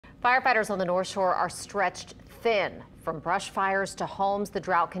Firefighters on the North Shore are stretched thin. From brush fires to homes, the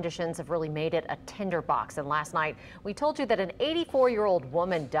drought conditions have really made it a tinderbox. And last night, we told you that an 84-year-old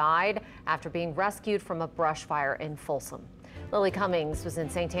woman died after being rescued from a brush fire in Folsom. Lily Cummings was in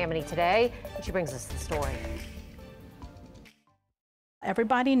St. Tammany today, and she brings us the story.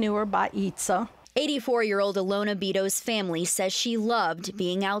 Everybody knew her by Itza. 84-year-old Ilona Bedo's family says she loved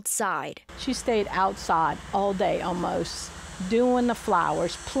being outside. She stayed outside all day almost, doing the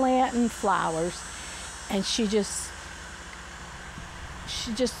flowers, planting flowers, and she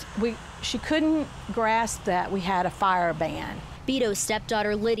couldn't grasp that we had a fire ban. Bedo's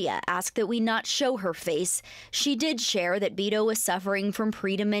stepdaughter Lydia asked that we not show her face. She did share that Bedo was suffering from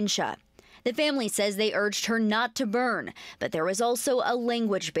pre-dementia. The family says they urged her not to burn, but there was also a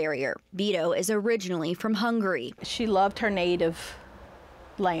language barrier. Bedo is originally from Hungary. She loved her native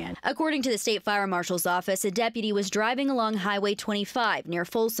land. According to the state fire marshal's office, a deputy was driving along Highway 25 near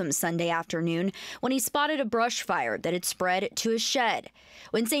Folsom Sunday afternoon when he spotted a brush fire that had spread to a shed.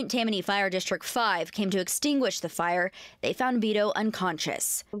 When St. Tammany Fire District 5 came to extinguish the fire, they found Bedo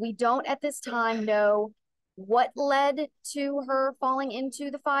unconscious. We don't at this time know what led to her falling into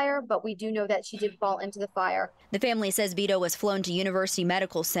the fire, but we do know that she did fall into the fire. The family says Bedo was flown to University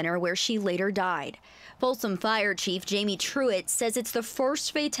Medical Center, where she later died. Folsom Fire Chief Jamie Truitt says it's the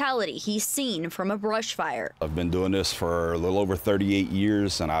first fatality he's seen from a brush fire. I've been doing this for a little over 38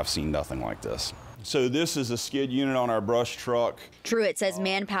 years, and I've seen nothing like this. So this is a skid unit on our brush truck. Truitt says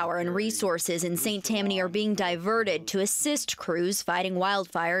manpower and resources in St. Tammany are being diverted to assist crews fighting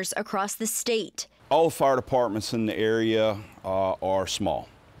wildfires across the state. All the fire departments in the area are small.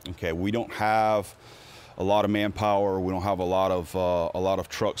 Okay, we don't have a lot of manpower. We don't have a lot of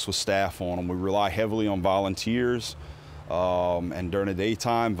trucks with staff on them. We rely heavily on volunteers, and during the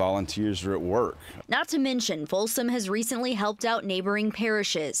daytime, volunteers are at work. Not to mention, Folsom has recently helped out neighboring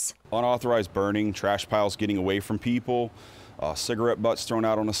parishes. Unauthorized burning, trash piles getting away from people, cigarette butts thrown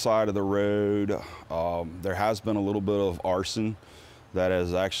out on the side of the road. There has been a little bit of arson that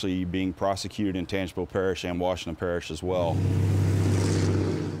is actually being prosecuted in Tangipahoa Parish and Washington Parish as well.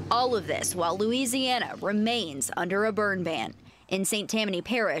 All of this while Louisiana remains under a burn ban. In St. Tammany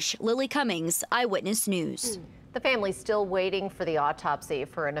Parish, Lily Cummings, Eyewitness News. The family's still waiting for the autopsy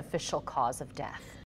for an official cause of death.